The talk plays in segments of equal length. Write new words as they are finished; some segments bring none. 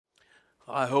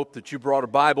I hope that you brought a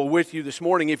Bible with you this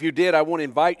morning. If you did, I want to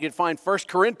invite you to find 1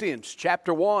 Corinthians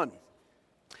chapter 1.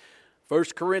 1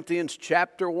 Corinthians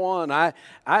chapter 1.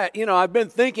 I've been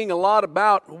thinking a lot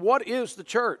about what is the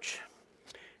church.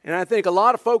 And I think a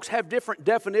lot of folks have different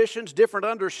definitions, different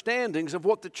understandings of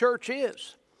what the church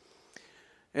is.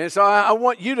 And so I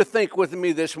want you to think with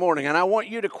me this morning, and I want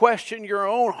you to question your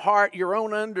own heart, your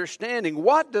own understanding.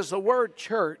 What does the word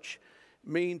church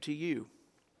mean to you?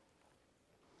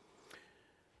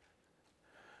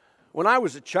 When I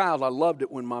was a child, I loved it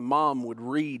when my mom would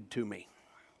read to me.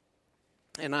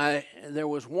 And there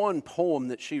was one poem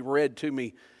that she read to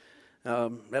me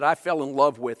that I fell in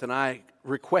love with, and I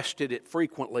requested it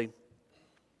frequently.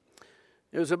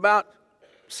 It was about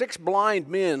 6 blind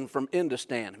men from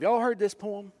Indostan. Have y'all heard this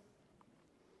poem?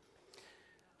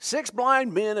 6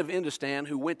 blind men of Indostan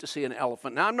who went to see an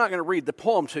elephant. Now, I'm not going to read the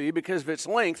poem to you because of its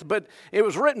length, but it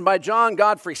was written by John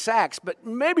Godfrey Sachs. But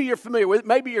maybe you're familiar with it,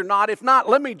 maybe you're not. If not,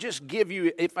 let me just give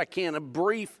you, if I can, a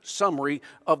brief summary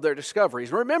of their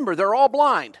discoveries. Remember, they're all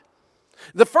blind.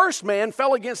 The first man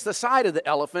fell against the side of the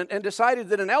elephant and decided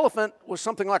that an elephant was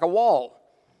something like a wall.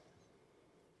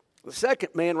 The second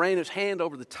man ran his hand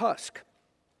over the tusk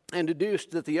and deduced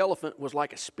that the elephant was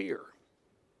like a spear.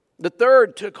 The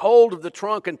third took hold of the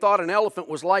trunk and thought an elephant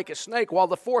was like a snake, while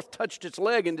the fourth touched its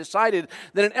leg and decided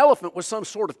that an elephant was some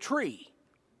sort of tree.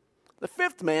 The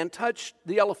fifth man touched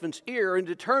the elephant's ear and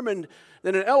determined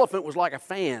that an elephant was like a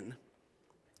fan.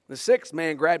 The sixth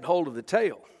man grabbed hold of the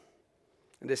tail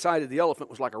and decided the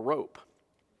elephant was like a rope.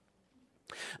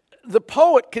 The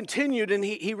poet continued, and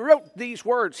he wrote these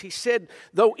words. He said,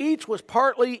 "Though each was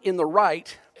partly in the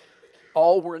right,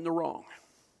 all were in the wrong."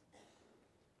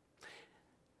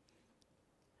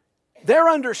 Their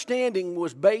understanding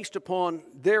was based upon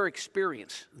their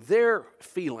experience, their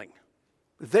feeling,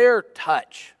 their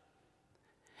touch.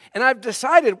 And I've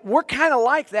decided we're kind of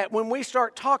like that when we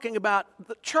start talking about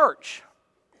the church,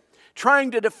 trying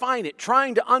to define it,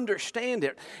 trying to understand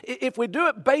it. If we do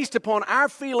it based upon our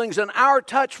feelings and our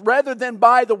touch rather than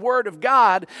by the Word of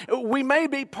God, we may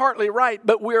be partly right,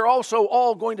 but we're also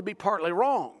all going to be partly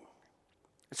wrong.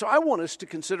 So I want us to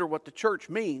consider what the church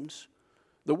means.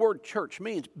 The word church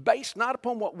means, based not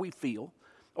upon what we feel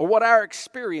or what our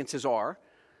experiences are,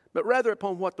 but rather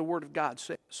upon what the Word of God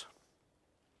says.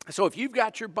 So if you've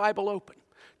got your Bible open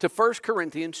to 1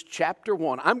 Corinthians chapter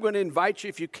 1, I'm going to invite you,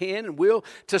 if you can and will,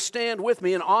 to stand with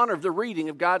me in honor of the reading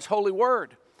of God's holy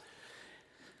Word.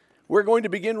 We're going to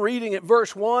begin reading at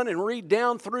verse 1 and read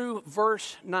down through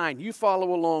verse 9. You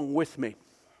follow along with me.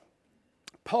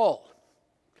 Paul,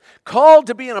 called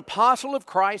to be an apostle of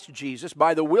Christ Jesus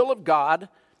by the will of God,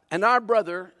 and our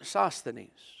brother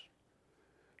Sosthenes,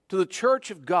 to the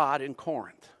church of God in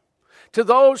Corinth, to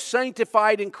those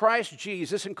sanctified in Christ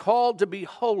Jesus and called to be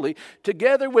holy,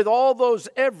 together with all those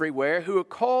everywhere who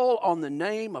call on the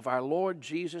name of our Lord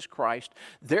Jesus Christ,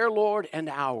 their Lord and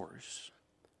ours.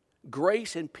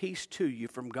 Grace and peace to you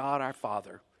from God our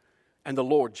Father and the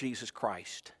Lord Jesus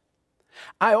Christ.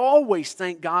 I always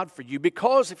thank God for you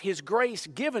because of His grace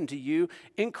given to you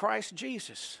in Christ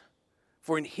Jesus.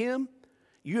 For in Him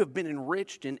you have been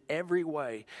enriched in every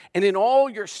way, and in all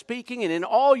your speaking and in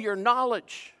all your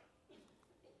knowledge,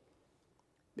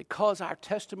 because our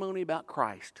testimony about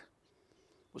Christ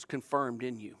was confirmed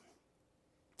in you.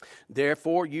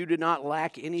 Therefore you do not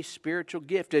lack any spiritual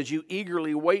gift as you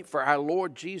eagerly wait for our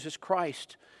Lord Jesus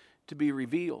Christ to be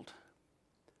revealed.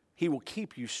 He will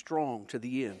keep you strong to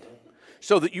the end,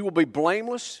 so that you will be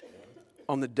blameless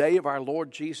on the day of our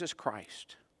Lord Jesus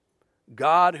Christ.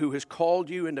 God, who has called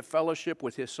you into fellowship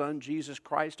with His Son, Jesus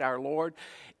Christ our Lord,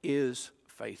 is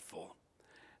faithful.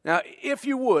 Now, if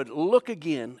you would, look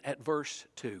again at verse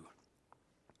 2.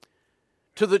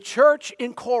 To the church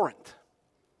in Corinth,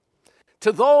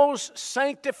 to those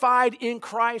sanctified in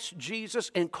Christ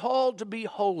Jesus and called to be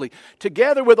holy,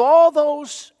 together with all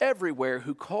those everywhere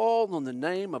who call on the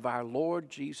name of our Lord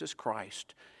Jesus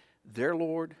Christ, their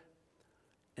Lord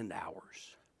and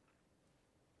ours.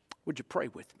 Would you pray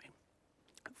with me?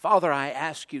 Father, I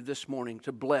ask you this morning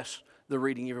to bless the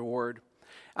reading of your word.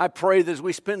 I pray that as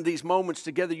we spend these moments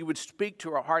together, you would speak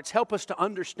to our hearts. Help us to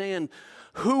understand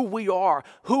who we are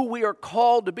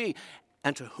called to be,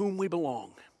 and to whom we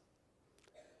belong.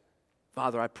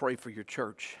 Father, I pray for your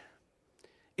church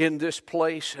in this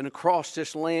place and across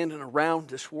this land and around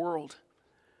this world,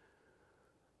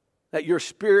 that your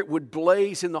Spirit would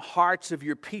blaze in the hearts of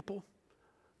your people,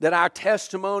 that our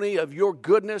testimony of your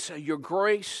goodness and your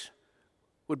grace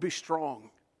would be strong.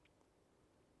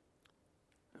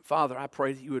 Father, I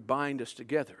pray that you would bind us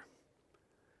together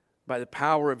by the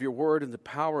power of your word and the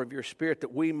power of your Spirit,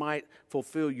 that we might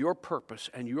fulfill your purpose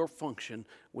and your function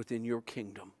within your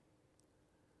kingdom.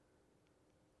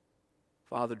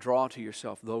 Father, draw to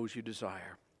yourself those you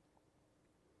desire.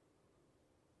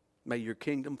 May your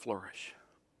kingdom flourish.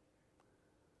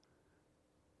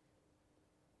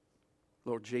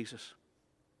 Lord Jesus,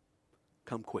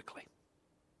 come quickly.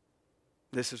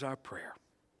 This is our prayer.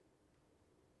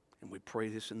 And we pray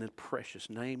this in the precious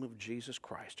name of Jesus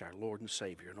Christ, our Lord and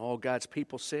Savior. And all God's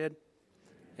people said,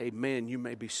 amen. You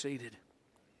may be seated.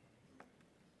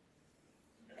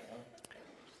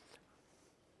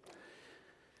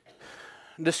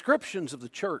 Descriptions of the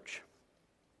church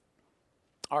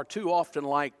are too often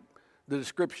like the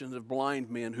descriptions of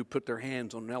blind men who put their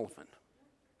hands on an elephant.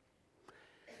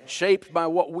 Shaped by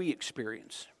what we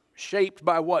experience, shaped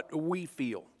by what we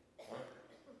feel.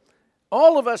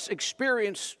 All of us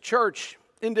experience church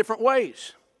in different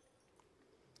ways.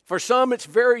 For some, it's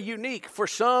very unique. For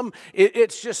some,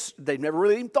 it's just, they've never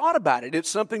really even thought about it. It's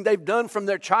something they've done from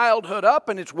their childhood up,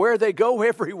 and it's where they go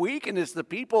every week, and it's the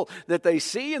people that they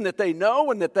see and that they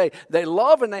know and that they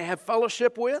love and they have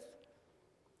fellowship with.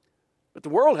 But the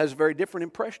world has a very different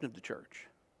impression of the church.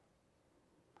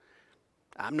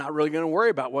 I'm not really going to worry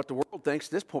about what the world thinks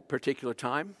this particular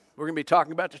time. We're going to be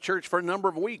talking about the church for a number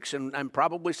of weeks, and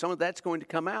probably some of that's going to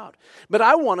come out. But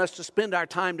I want us to spend our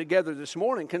time together this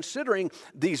morning considering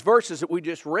these verses that we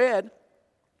just read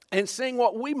and seeing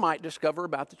what we might discover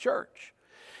about the church.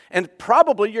 And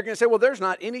probably you're going to say, well, there's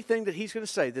not anything that he's going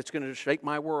to say that's going to shake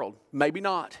my world. Maybe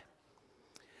not.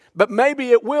 But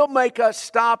maybe it will make us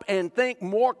stop and think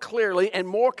more clearly and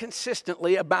more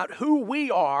consistently about who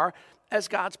we are as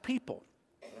God's people.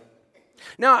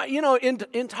 Now, you know,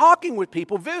 in talking with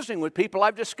people, visiting with people,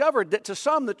 I've discovered that to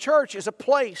some the church is a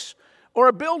place or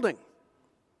a building.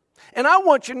 And I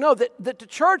want you to know that the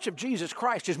church of Jesus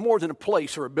Christ is more than a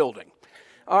place or a building.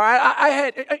 All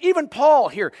right, even Paul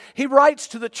here, he writes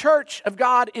to the church of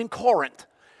God in Corinth.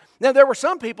 Now, there were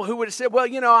some people who would have said, well,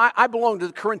 you know, I belong to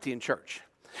the Corinthian church.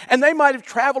 And they might have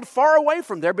traveled far away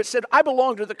from there, but said, I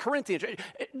belong to the Corinthian church.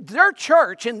 Their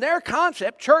church, in their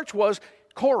concept, church was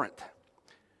Corinth.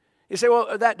 You say,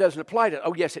 well, that doesn't apply to it.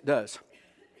 Oh, yes, it does.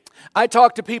 I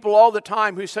talk to people all the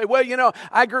time who say, well, you know,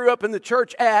 I grew up in the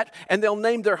church at, and they'll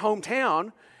name their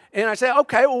hometown. And I say,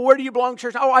 okay, well, where do you belong to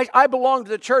church? Oh, I belong to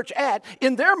the church at.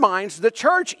 In their minds, the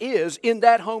church is in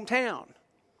that hometown.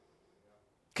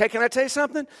 Okay, can I tell you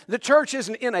something? The church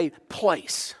isn't in a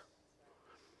place.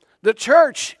 The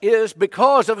church is,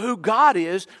 because of who God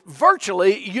is,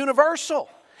 virtually universal.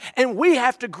 And we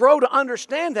have to grow to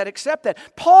understand that, accept that.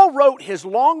 Paul wrote his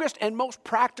longest and most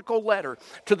practical letter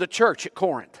to the church at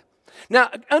Corinth. Now,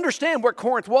 understand where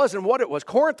Corinth was and what it was.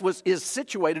 Corinth is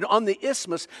situated on the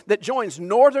isthmus that joins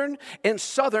northern and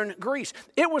southern Greece.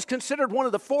 It was considered one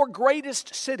of the 4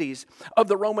 greatest cities of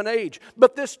the Roman age.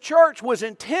 But this church was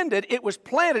intended, it was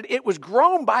planted, it was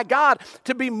grown by God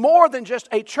to be more than just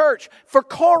a church for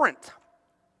Corinth.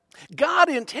 God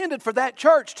intended for that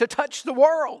church to touch the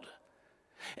world.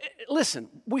 Listen,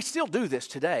 we still do this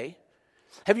today.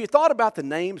 Have you thought about the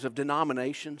names of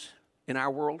denominations in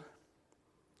our world?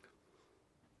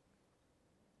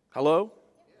 Hello?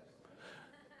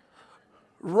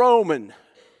 Roman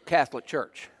Catholic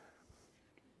Church.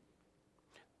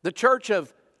 The Church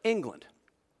of England.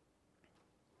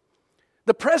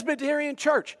 The Presbyterian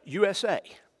Church, USA.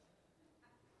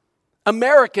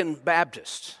 American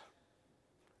Baptists.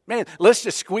 Man, let's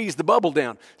just squeeze the bubble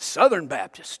down. Southern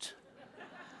Baptist.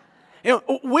 You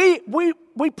know,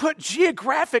 we put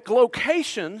geographic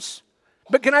locations,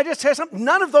 but can I just say something?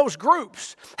 None of those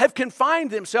groups have confined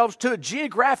themselves to a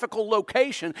geographical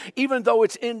location, even though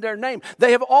it's in their name.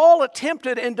 They have all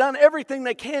attempted and done everything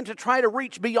they can to try to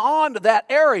reach beyond that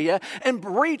area and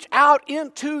reach out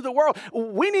into the world.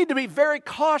 We need to be very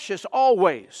cautious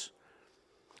always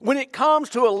when it comes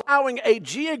to allowing a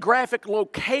geographic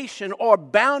location or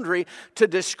boundary to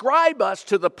describe us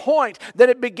to the point that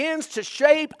it begins to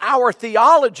shape our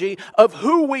theology of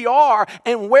who we are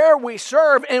and where we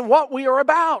serve and what we are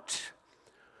about.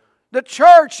 The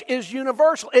church is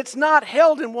universal. It's not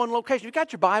held in one location. You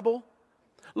got your Bible?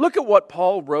 Look at what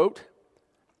Paul wrote.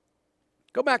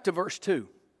 Go back to verse 2.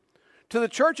 To the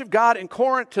church of God in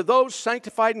Corinth, to those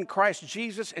sanctified in Christ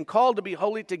Jesus and called to be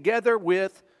holy, together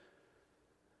with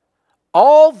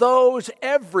all those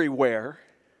everywhere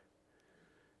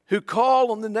who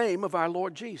call on the name of our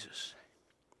Lord Jesus.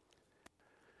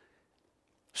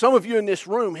 Some of you in this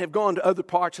room have gone to other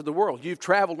parts of the world. You've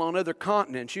traveled on other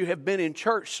continents. You have been in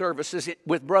church services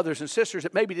with brothers and sisters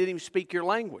that maybe didn't even speak your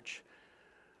language.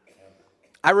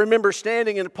 I remember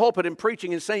standing in the pulpit and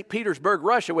preaching in St. Petersburg,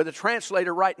 Russia, with a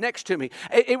translator right next to me.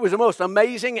 It was the most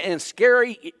amazing and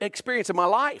scary experience of my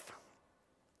life.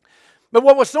 But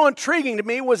what was so intriguing to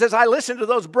me was as I listened to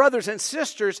those brothers and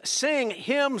sisters sing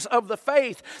hymns of the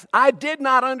faith, I did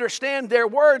not understand their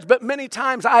words, but many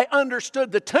times I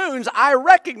understood the tunes. I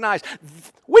recognized,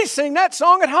 we sing that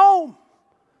song at home.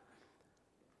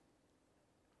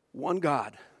 One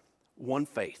God, one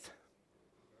faith,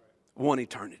 one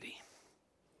eternity.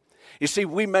 You see,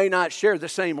 we may not share the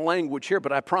same language here,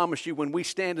 but I promise you when we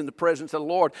stand in the presence of the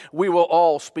Lord, we will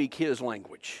all speak His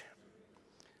language.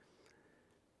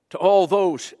 To all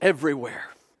those everywhere.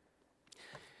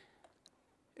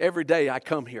 Every day I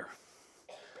come here.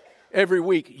 Every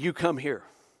week you come here.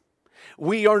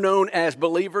 We are known as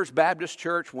Believers Baptist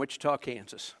Church, Wichita,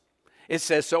 Kansas. It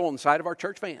says so on the side of our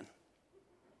church van.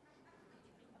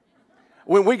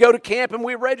 When we go to camp and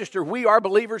we register, we are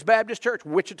Believers Baptist Church,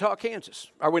 Wichita, Kansas.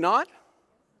 Are we not?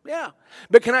 Yeah.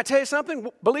 But can I tell you something?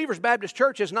 Believers Baptist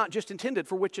Church is not just intended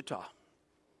for Wichita.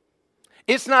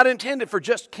 It's not intended for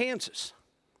just Kansas.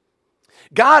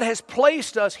 God has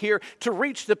placed us here to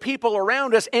reach the people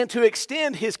around us and to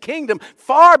extend His kingdom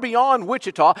far beyond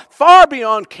Wichita, far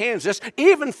beyond Kansas,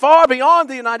 even far beyond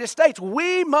the United States.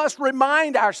 We must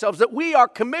remind ourselves that we are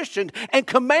commissioned and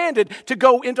commanded to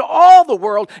go into all the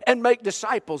world and make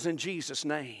disciples in Jesus'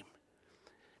 name.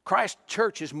 Christ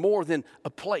Church is more than a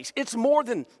place. It's more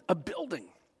than a building.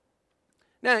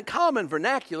 Now, in common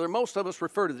vernacular, most of us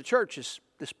refer to the church as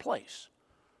this place.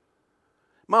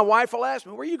 My wife will ask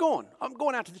me, where are you going? I'm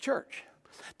going out to the church.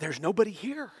 There's nobody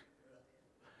here.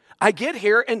 I get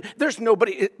here and there's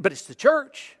nobody, but it's the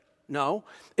church. No,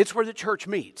 it's where the church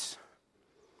meets.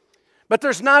 But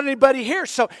there's not anybody here.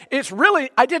 So it's really,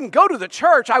 I didn't go to the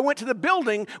church. I went to the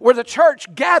building where the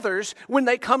church gathers when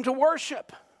they come to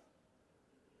worship.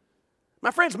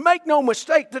 My friends, make no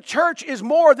mistake, the church is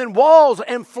more than walls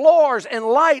and floors and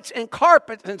lights and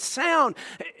carpets and sound.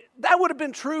 That would have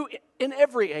been true in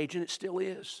every age, and it still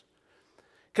is.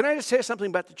 Can I just say something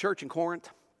about the church in Corinth?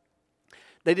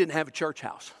 They didn't have a church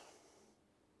house.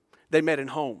 They met in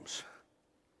homes.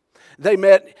 They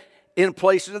met in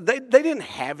places. They didn't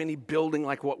have any building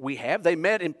like what we have. They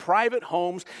met in private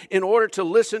homes in order to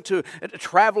listen to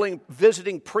traveling,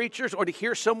 visiting preachers or to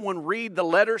hear someone read the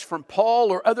letters from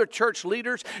Paul or other church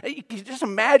leaders. You can just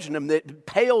imagine them, that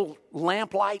pale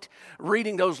lamplight,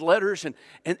 reading those letters, and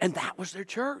that was their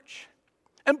church.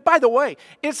 And by the way,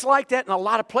 it's like that in a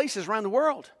lot of places around the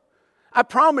world. I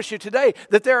promise you today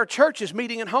that there are churches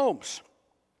meeting in homes.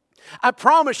 I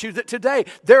promise you that today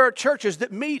there are churches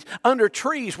that meet under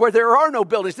trees where there are no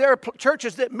buildings. There are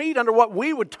churches that meet under what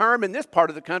we would term in this part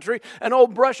of the country an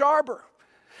old brush arbor.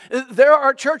 There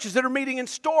are churches that are meeting in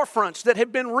storefronts that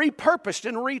have been repurposed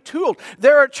and retooled.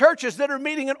 There are churches that are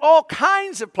meeting in all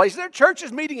kinds of places. There are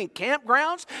churches meeting in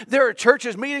campgrounds. There are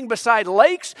churches meeting beside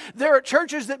lakes. There are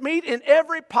churches that meet in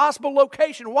every possible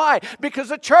location. Why? Because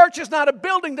the church is not a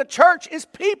building. The church is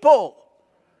people.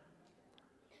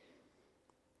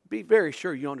 Be very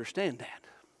sure you understand that.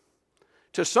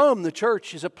 To some, the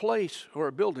church is a place or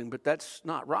a building, but that's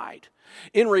not right.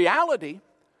 In reality,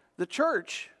 the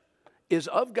church is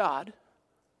of God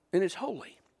and is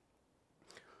holy.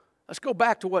 Let's go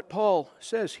back to what Paul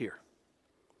says here.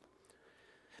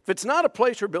 If it's not a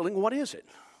place or building, what is it?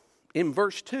 In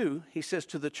verse 2, he says,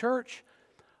 to the church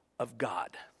of God.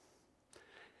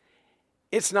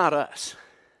 It's not us.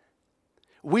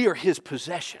 We are His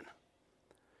possession.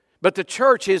 But the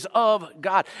church is of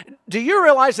God. Do you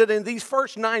realize that in these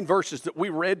first 9 verses that we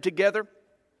read together,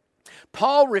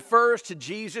 Paul refers to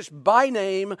Jesus by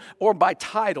name or by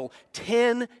title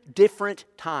 10 different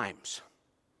times.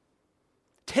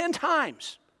 10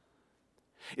 times.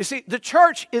 You see, the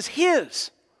church is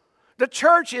His. The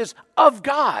church is of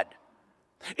God.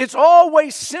 It's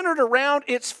always centered around,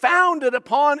 it's founded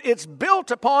upon, it's built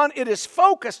upon, it is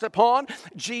focused upon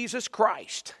Jesus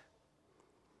Christ.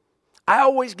 I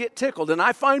always get tickled, and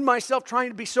I find myself trying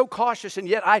to be so cautious, and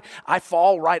yet I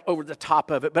fall right over the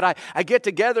top of it. But I get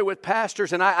together with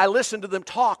pastors, and I listen to them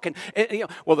talk, and you know,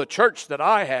 well, the church that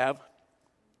I have,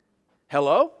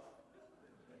 hello?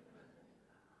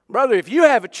 Brother, if you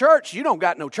have a church, you don't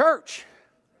got no church.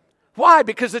 Why?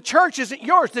 Because the church isn't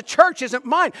yours. The church isn't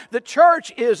mine. The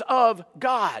church is of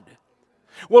God.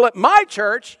 Well, at my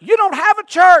church, you don't have a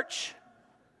church.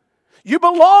 You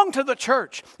belong to the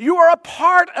church. You are a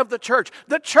part of the church.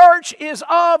 The church is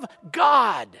of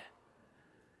God.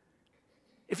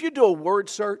 If you do a word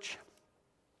search,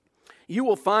 you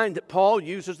will find that Paul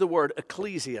uses the word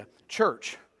ecclesia,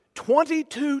 church,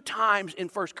 22 times in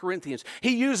 1 Corinthians.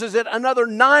 He uses it another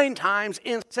 9 times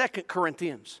in 2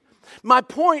 Corinthians. My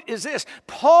point is this: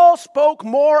 Paul spoke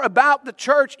more about the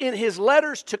church in his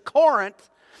letters to Corinth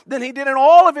than he did in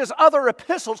all of his other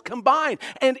epistles combined.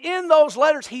 And in those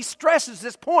letters, he stresses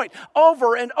this point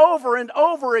over and over and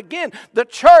over again. The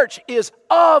church is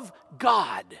of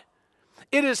God.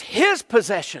 It is His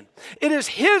possession. It is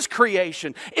His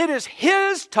creation. It is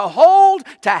His to hold,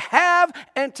 to have,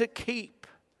 and to keep.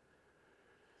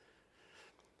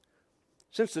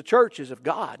 Since the church is of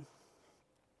God,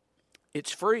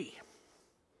 it's free.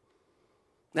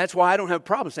 That's why I don't have a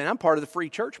problem saying I'm part of the free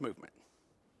church movement.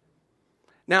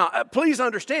 Now, please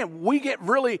understand, we get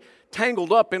really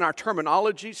tangled up in our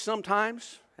terminology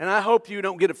sometimes, and I hope you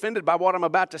don't get offended by what I'm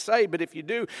about to say, but if you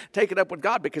do, take it up with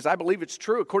God, because I believe it's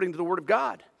true according to the Word of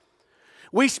God.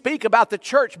 We speak about the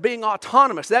church being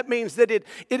autonomous. That means that it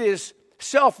is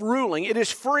self-ruling. It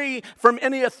is free from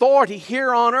any authority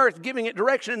here on earth giving it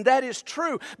direction, and that is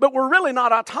true. But we're really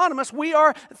not autonomous. We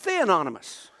are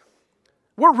theonomous.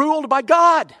 We're ruled by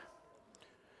God.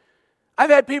 I've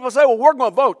had people say, well, we're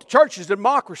going to vote. The church is a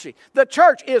democracy. The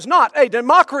church is not a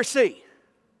democracy.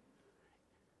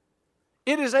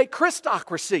 It is a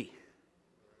Christocracy.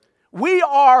 We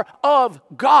are of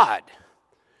God.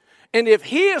 And if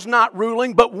He is not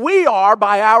ruling, but we are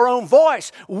by our own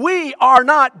voice, we are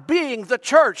not being the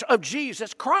church of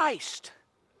Jesus Christ.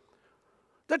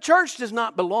 The church does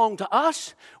not belong to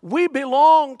us. We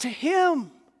belong to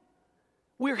Him.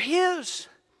 We're His.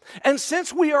 And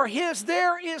since we are His,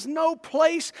 there is no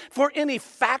place for any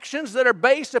factions that are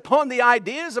based upon the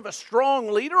ideas of a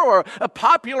strong leader or a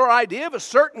popular idea of a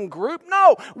certain group.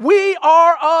 No, we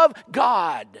are of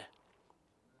God.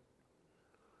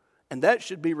 And that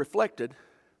should be reflected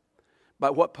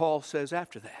by what Paul says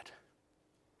after that.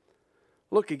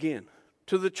 Look again.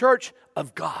 To the church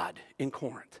of God in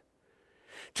Corinth.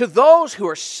 To those who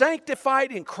are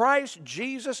sanctified in Christ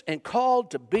Jesus and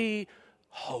called to be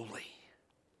holy.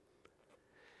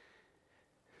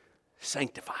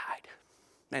 Sanctified.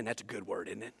 Man, that's a good word,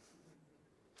 isn't it?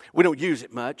 We don't use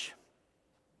it much.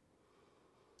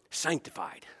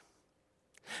 Sanctified.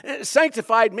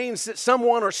 Sanctified means that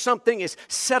someone or something is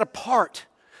set apart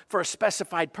for a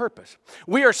specified purpose.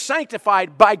 We are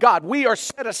sanctified by God. We are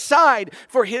set aside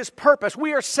for His purpose.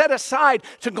 We are set aside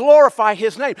to glorify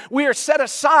His name. We are set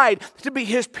aside to be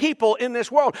His people in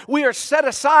this world. We are set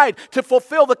aside to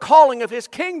fulfill the calling of His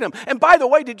kingdom. And by the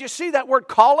way, did you see that word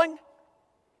calling?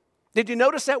 Did you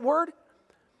notice that word?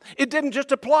 It didn't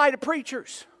just apply to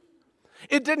preachers.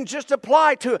 It didn't just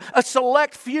apply to a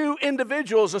select few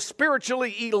individuals, a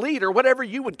spiritually elite, or whatever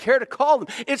you would care to call them.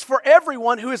 It's for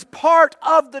everyone who is part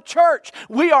of the church.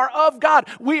 We are of God.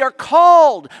 We are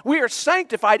called. We are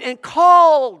sanctified and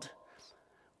called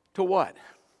to what?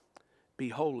 Be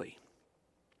holy.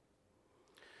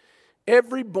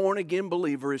 Every born-again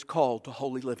believer is called to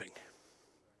holy living.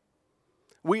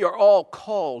 We are all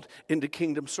called into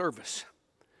kingdom service.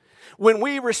 When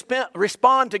we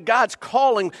respond to God's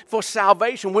calling for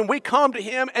salvation, when we come to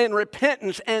Him in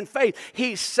repentance and faith,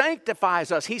 He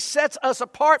sanctifies us. He sets us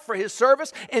apart for His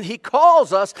service, and He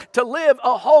calls us to live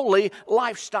a holy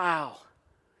lifestyle.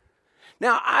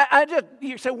 Now,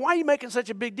 you say, why are you making such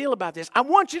a big deal about this? I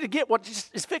want you to get what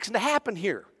is fixing to happen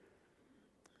here.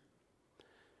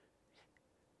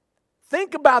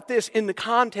 Think about this in the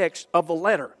context of the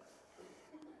letter.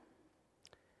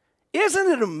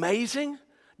 Isn't it amazing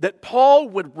that Paul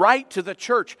would write to the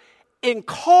church in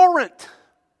Corinth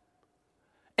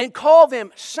and call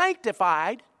them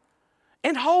sanctified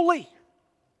and holy?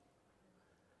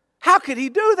 How could he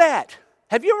do that?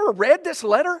 Have you ever read this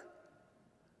letter?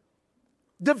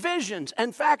 Divisions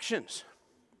and factions,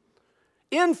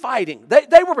 infighting.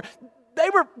 They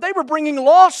were bringing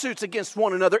lawsuits against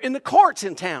one another in the courts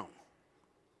in town.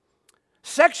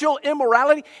 Sexual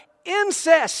immorality,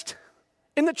 incest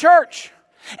in the church.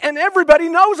 And everybody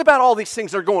knows about all these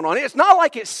things that are going on. It's not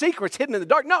like it's secrets hidden in the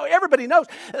dark. No, everybody knows.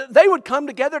 They would come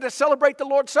together to celebrate the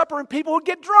Lord's Supper and people would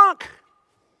get drunk.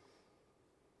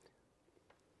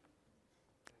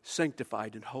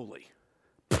 Sanctified and holy.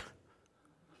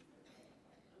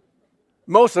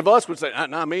 Most of us would say,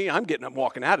 not me, I'm getting up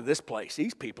walking out of this place.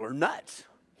 These people are nuts.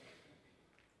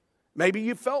 Maybe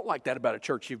you felt like that about a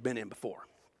church you've been in before.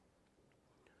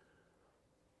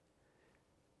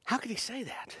 How could he say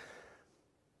that?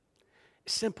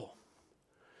 It's simple.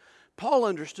 Paul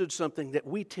understood something that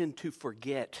we tend to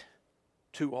forget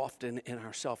too often in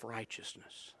our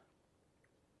self-righteousness.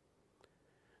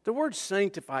 The words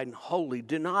sanctified and holy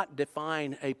do not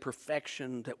define a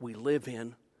perfection that we live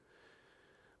in,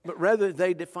 but rather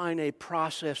they define a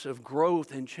process of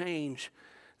growth and change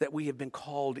that we have been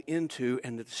called into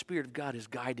and that the Spirit of God is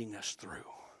guiding us through.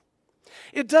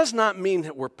 It does not mean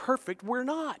that we're perfect. We're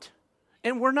not.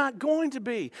 And we're not going to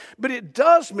be. But it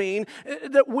does mean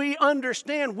that we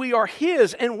understand we are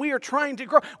His and we are trying to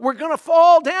grow. We're going to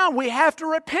fall down. We have to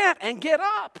repent and get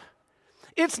up.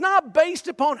 It's not based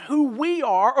upon who we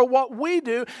are or what we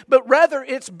do, but rather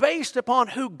it's based upon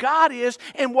who God is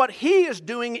and what He is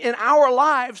doing in our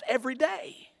lives every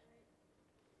day.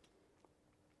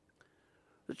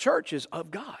 The church is of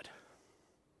God,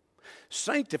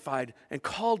 sanctified and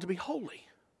called to be holy.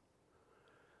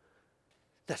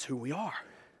 That's who we are.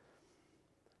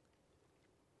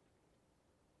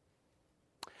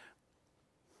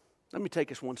 Let me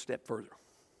take us one step further.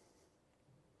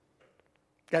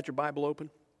 Got your Bible open?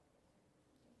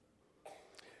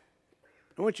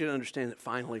 I want you to understand that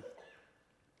finally,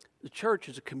 the church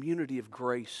is a community of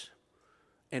grace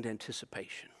and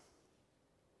anticipation.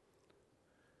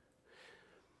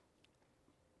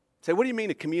 Say, what do you mean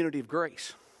a community of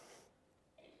grace?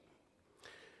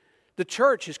 The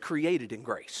church is created in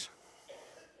grace.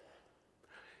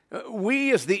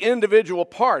 We as the individual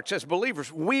parts, as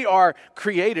believers, we are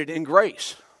created in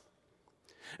grace.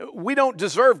 We don't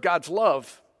deserve God's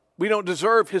love. We don't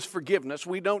deserve His forgiveness.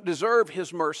 We don't deserve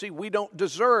His mercy. We don't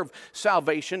deserve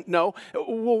salvation. No.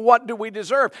 Well, what do we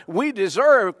deserve? We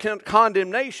deserve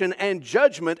condemnation and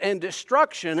judgment and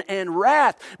destruction and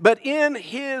wrath. But in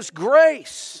His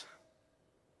grace,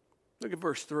 look at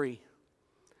verse 3.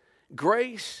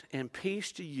 Grace and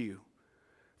peace to you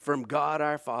from God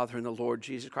our Father and the Lord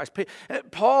Jesus Christ.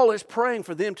 Paul is praying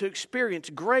for them to experience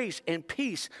grace and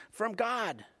peace from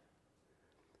God.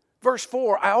 Verse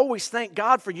 4, I always thank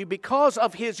God for you because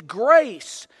of His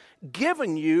grace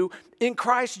given you in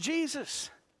Christ Jesus.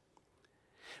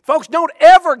 Folks, don't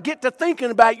ever get to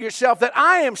thinking about yourself that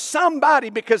I am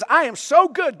somebody because I am so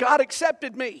good God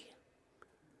accepted me.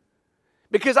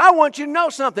 Because I want you to know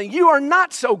something. You are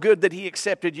not so good that He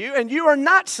accepted you, and you are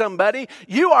not somebody.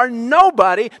 You are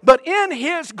nobody, but in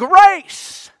His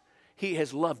grace, He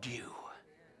has loved you.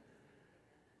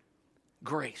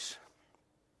 Grace.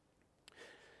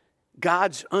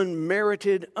 God's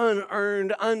unmerited,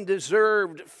 unearned,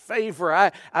 undeserved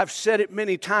favor. I've said it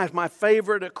many times. My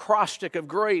favorite acrostic of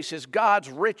grace is God's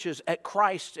riches at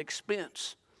Christ's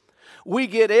expense. We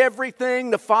get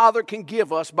everything the Father can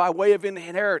give us by way of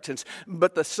inheritance,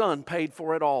 but the Son paid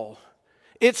for it all.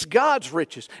 It's God's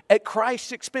riches at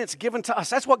Christ's expense given to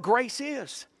us. That's what grace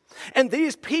is. And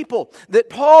these people that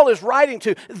Paul is writing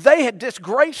to, they had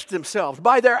disgraced themselves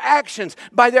by their actions,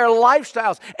 by their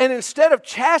lifestyles. And instead of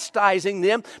chastising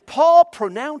them, Paul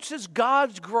pronounces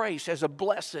God's grace as a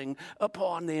blessing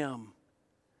upon them.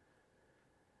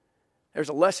 There's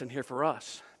a lesson here for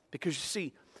us. Because you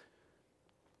see,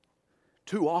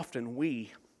 too often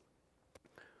we,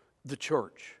 the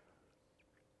church,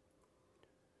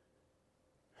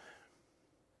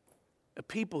 a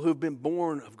people who've been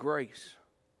born of grace,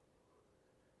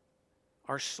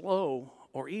 are slow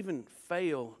or even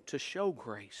fail to show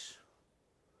grace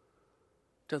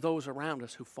to those around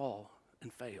us who fall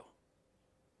and fail.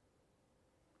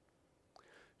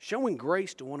 Showing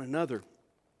grace to one another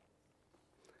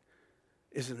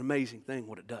is an amazing thing,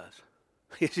 what it does.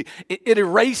 It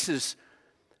erases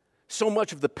so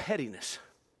much of the pettiness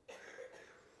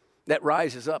that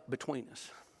rises up between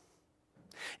us.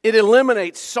 It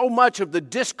eliminates so much of the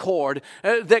discord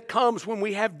that comes when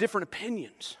we have different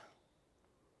opinions.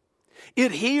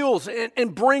 It heals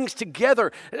and brings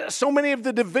together so many of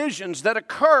the divisions that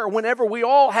occur whenever we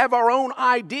all have our own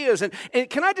ideas. And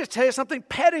can I just tell you something?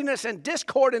 Pettiness and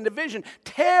discord and division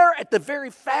tear at the very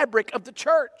fabric of the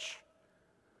church.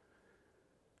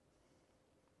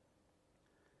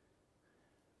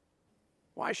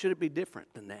 Why should it be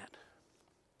different than that?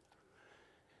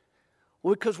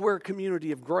 Well, because we're a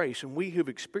community of grace, and we who've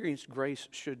experienced grace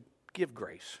should give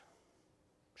grace.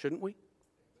 Shouldn't we?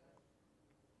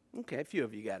 Okay, a few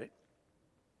of you got it.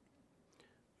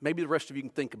 Maybe the rest of you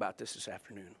can think about this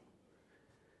afternoon.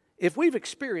 If we've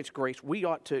experienced grace, we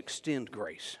ought to extend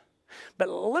grace. But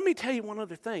let me tell you one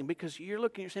other thing, because you're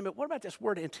looking, you're saying, but what about this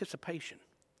word anticipation?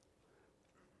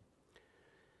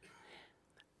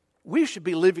 We should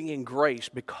be living in grace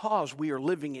because we are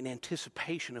living in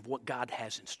anticipation of what God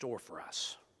has in store for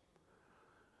us.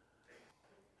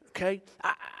 Okay?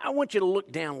 I want you to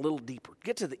look down a little deeper.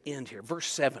 Get to the end here, verse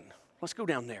 7. Let's go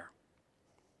down there.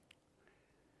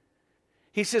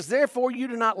 He says, therefore you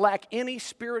do not lack any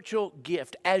spiritual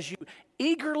gift as you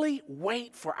eagerly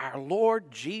wait for our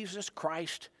Lord Jesus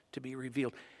Christ to be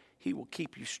revealed. He will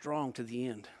keep you strong to the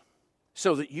end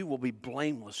so that you will be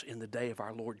blameless in the day of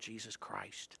our Lord Jesus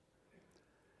Christ.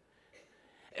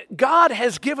 God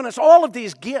has given us all of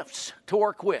these gifts to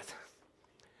work with.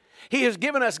 He has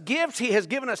given us gifts. He has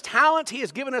given us talents. He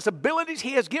has given us abilities.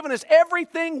 He has given us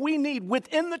everything we need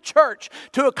within the church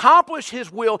to accomplish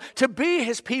His will, to be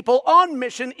His people on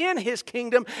mission in His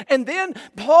kingdom. And then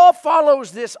Paul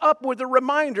follows this up with a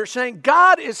reminder saying,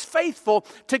 God is faithful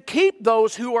to keep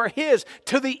those who are His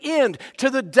to the end, to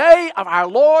the day of our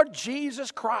Lord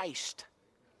Jesus Christ.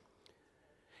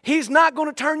 He's not going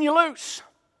to turn you loose.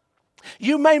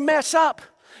 You may mess up.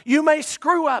 You may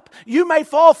screw up. You may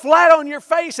fall flat on your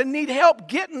face and need help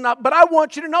getting up. But I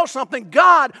want you to know something.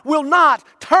 God will not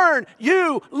turn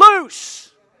you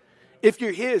loose. If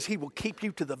you're His, He will keep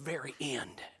you to the very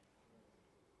end.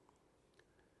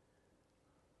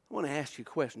 I want to ask you a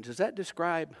question. Does that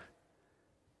describe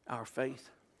our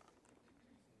faith?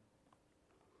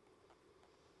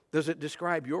 Does it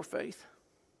describe your faith?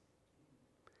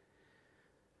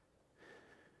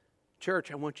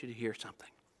 Church, I want you to hear something.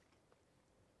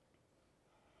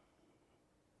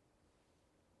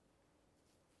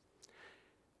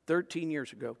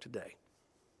 $13 ago today,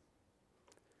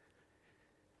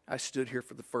 I stood here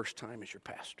for the first time as your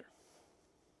pastor.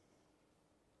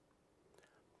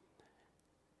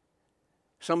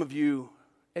 Some of you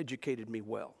educated me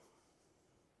well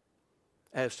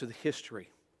as to the history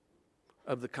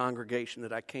of the congregation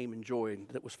that I came and joined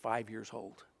that was 5 years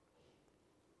old.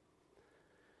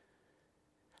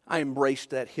 I embraced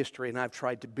that history, and I've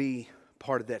tried to be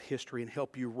part of that history and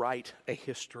help you write a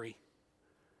history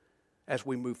as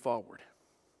we move forward.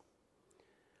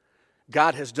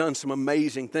 God has done some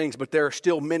amazing things, but there are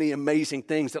still many amazing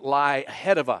things that lie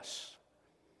ahead of us.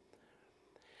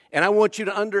 And I want you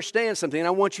to understand something, and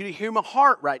I want you to hear my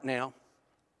heart right now.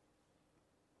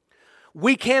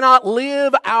 We cannot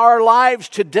live our lives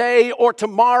today or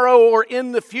tomorrow or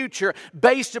in the future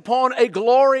based upon a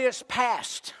glorious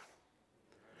past.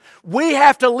 We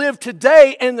have to live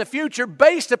today and the future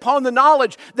based upon the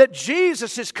knowledge that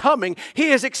Jesus is coming.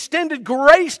 He has extended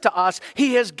grace to us.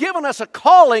 He has given us a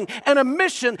calling and a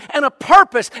mission and a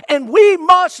purpose. And we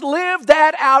must live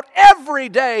that out every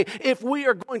day if we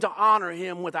are going to honor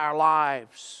Him with our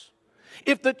lives.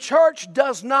 If the church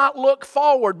does not look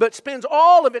forward but spends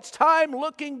all of its time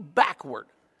looking backward,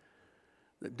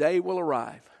 the day will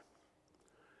arrive.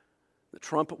 The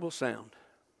trumpet will sound.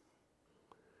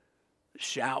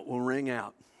 Shout will ring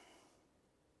out.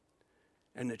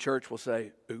 And the church will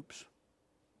say, oops.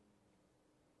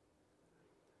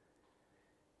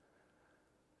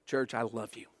 Church, I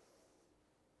love you.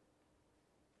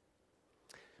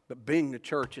 But being the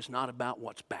church is not about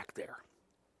what's back there.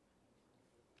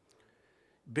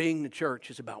 Being the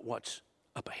church is about what's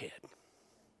up ahead.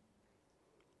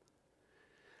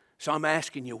 So I'm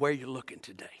asking you where you're looking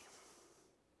today.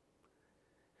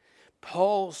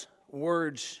 Paul's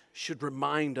words should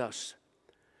remind us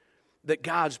that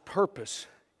God's purpose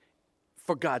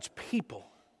for God's people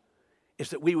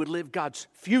is that we would live God's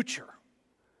future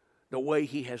the way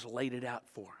He has laid it out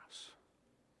for us.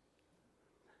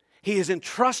 He has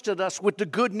entrusted us with the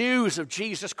good news of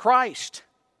Jesus Christ.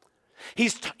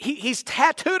 He's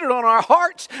tattooed it on our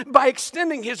hearts by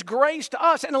extending His grace to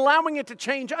us and allowing it to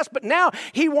change us. But now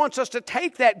He wants us to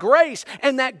take that grace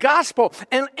and that gospel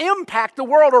and impact the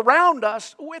world around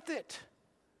us with it.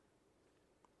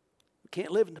 We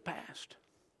can't live in the past.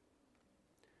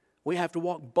 We have to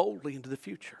walk boldly into the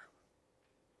future.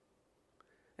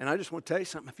 And I just want to tell you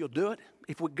something. If you'll do it,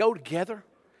 if we go together,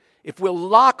 if we'll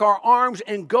lock our arms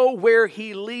and go where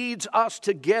He leads us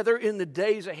together in the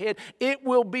days ahead, it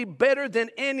will be better than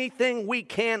anything we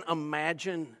can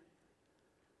imagine.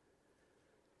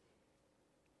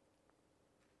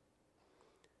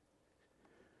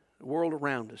 The world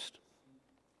around us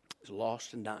is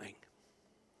lost and dying.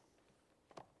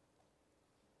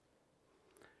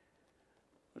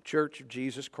 The Church of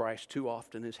Jesus Christ too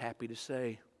often is happy to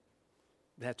say,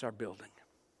 that's our building.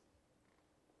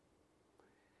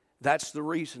 That's the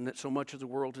reason that so much of the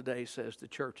world today says the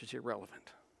church is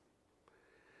irrelevant.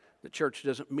 The church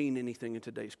doesn't mean anything in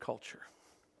today's culture.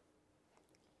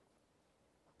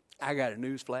 I got a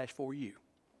news flash for you.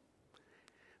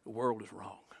 The world is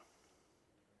wrong.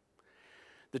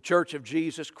 The Church of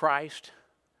Jesus Christ,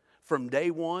 from day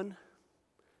one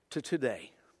to today,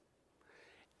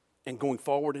 and going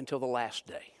forward until the last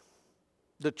day,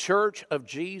 the Church of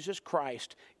Jesus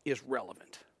Christ is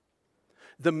relevant.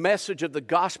 The message of the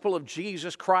gospel of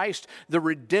Jesus Christ, the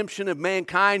redemption of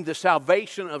mankind, the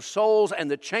salvation of souls,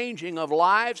 and the changing of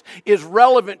lives is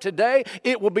relevant today.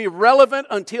 It will be relevant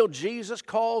until Jesus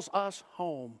calls us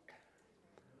home.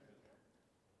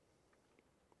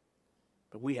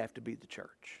 But we have to be the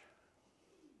church.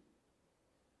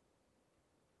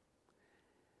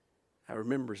 I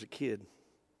remember as a kid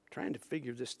trying to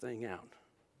figure this thing out.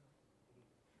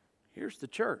 Here's the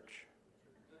church.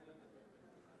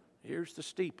 Here's the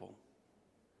steeple.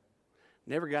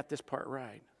 Never got this part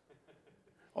right.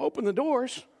 Open the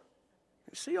doors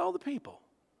and see all the people.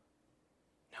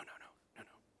 No.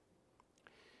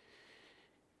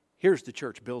 Here's the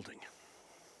church building.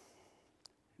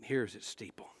 And here's its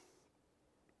steeple.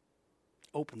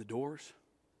 Open the doors.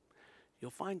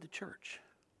 You'll find the church,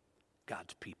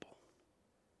 God's people.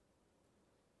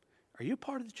 Are you a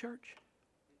part of the church?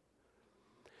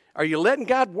 Are you letting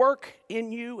God work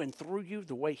in you and through you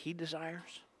the way He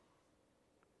desires?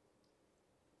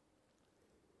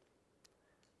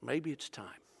 Maybe it's time.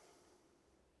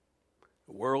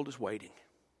 The world is waiting.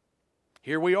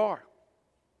 Here we are.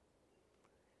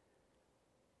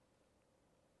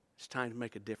 It's time to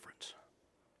make a difference.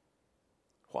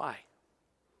 Why?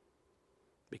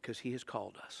 Because He has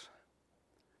called us.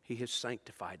 He has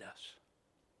sanctified us.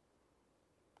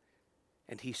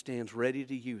 And He stands ready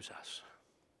to use us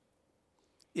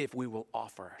if we will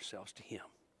offer ourselves to Him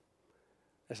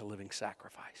as a living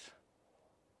sacrifice.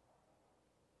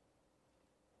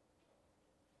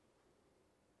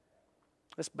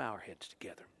 Let's bow our heads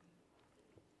together.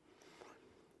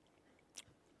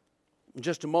 In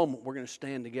just a moment, we're going to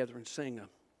stand together and sing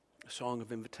a song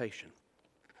of invitation.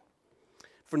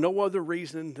 For no other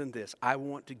reason than this, I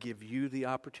want to give you the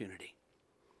opportunity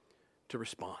to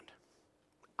respond.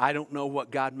 I don't know what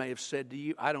God may have said to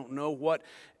you. I don't know what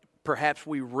perhaps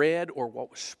we read or what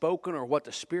was spoken or what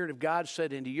the Spirit of God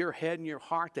said into your head and your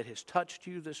heart that has touched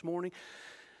you this morning.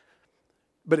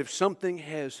 But if something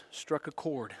has struck a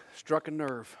chord, struck a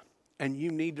nerve, and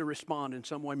you need to respond in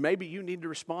some way, maybe you need to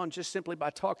respond just simply by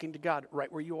talking to God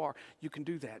right where you are. You can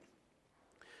do that.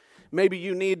 Maybe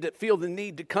you need to feel the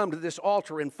need to come to this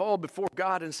altar and fall before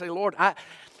God and say, Lord, I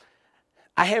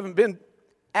haven't been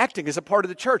acting as a part of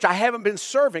the church. I haven't been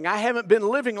serving. I haven't been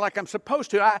living like I'm supposed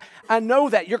to. I know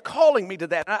that. You're calling me to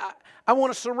that. I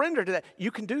want to surrender to that. You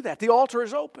can do that. The altar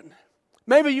is open.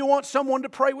 Maybe you want someone to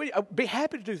pray with you. I'd be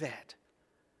happy to do that.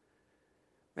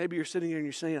 Maybe you're sitting here and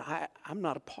you're saying, I'm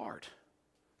not a part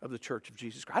of the church of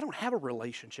Jesus Christ. I don't have a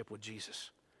relationship with Jesus.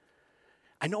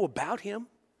 I know about Him.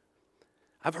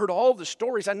 I've heard all the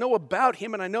stories. I know about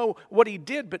Him and I know what He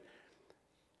did, but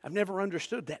I've never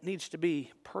understood that needs to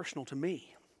be personal to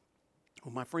me.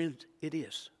 Well, my friends, it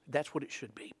is. That's what it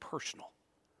should be, personal.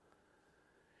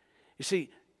 You see,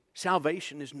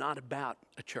 salvation is not about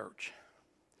a church.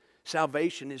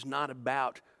 Salvation is not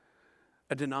about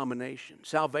a denomination.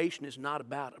 Salvation is not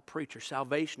about a preacher.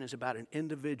 Salvation is about an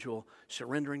individual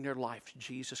surrendering their life to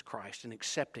Jesus Christ and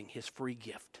accepting His free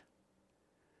gift.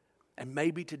 And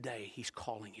maybe today He's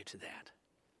calling you to that.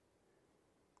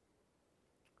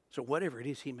 So whatever it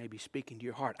is He may be speaking to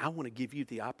your heart, I want to give you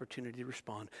the opportunity to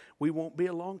respond. We won't be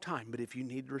a long time, but if you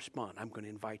need to respond, I'm going to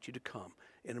invite you to come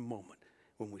in a moment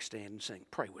when we stand and sing.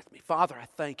 Pray with me. Father, I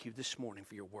thank You this morning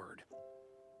for Your word.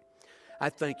 I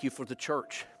thank You for the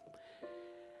church.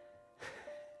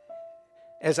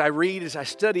 As I read, as I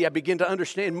study, I begin to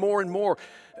understand more and more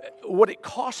what it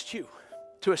cost You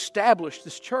to establish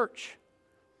this church.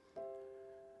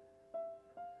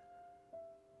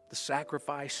 The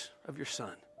sacrifice of Your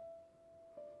Son.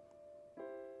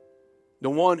 The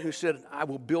one who said, I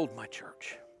will build my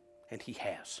church. And He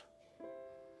has.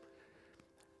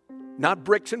 Not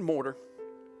bricks and mortar.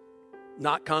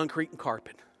 Not concrete and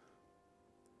carpet.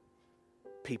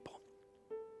 People.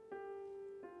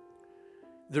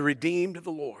 The redeemed of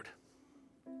the Lord.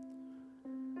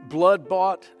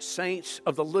 Blood-bought saints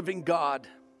of the living God.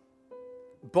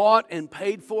 Bought and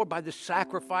paid for by the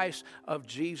sacrifice of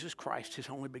Jesus Christ, His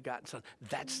only begotten Son.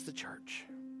 That's the church.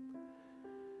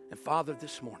 And Father,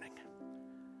 this morning,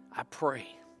 I pray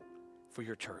for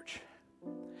Your church.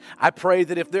 I pray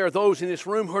that if there are those in this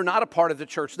room who are not a part of the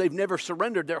church, they've never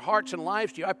surrendered their hearts and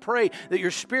lives to You, I pray that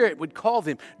Your Spirit would call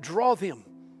them, draw them.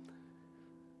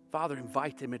 Father,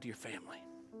 invite them into Your family.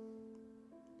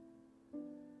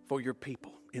 For Your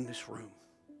people in this room.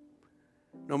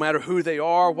 No matter who they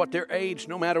are, what their age,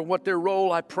 no matter what their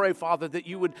role, I pray, Father, that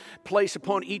You would place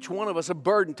upon each one of us a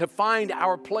burden to find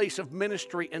our place of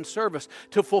ministry and service,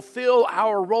 to fulfill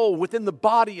our role within the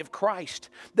body of Christ,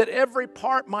 that every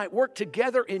part might work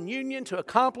together in union to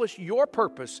accomplish Your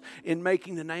purpose in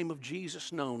making the name of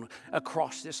Jesus known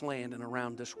across this land and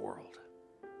around this world.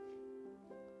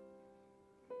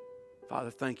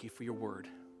 Father, thank You for Your word.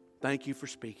 Thank You for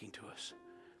speaking to us.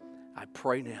 I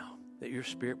pray now that Your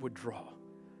Spirit would draw,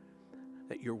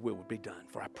 that Your will would be done.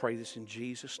 For I pray this in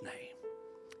Jesus' name.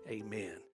 Amen.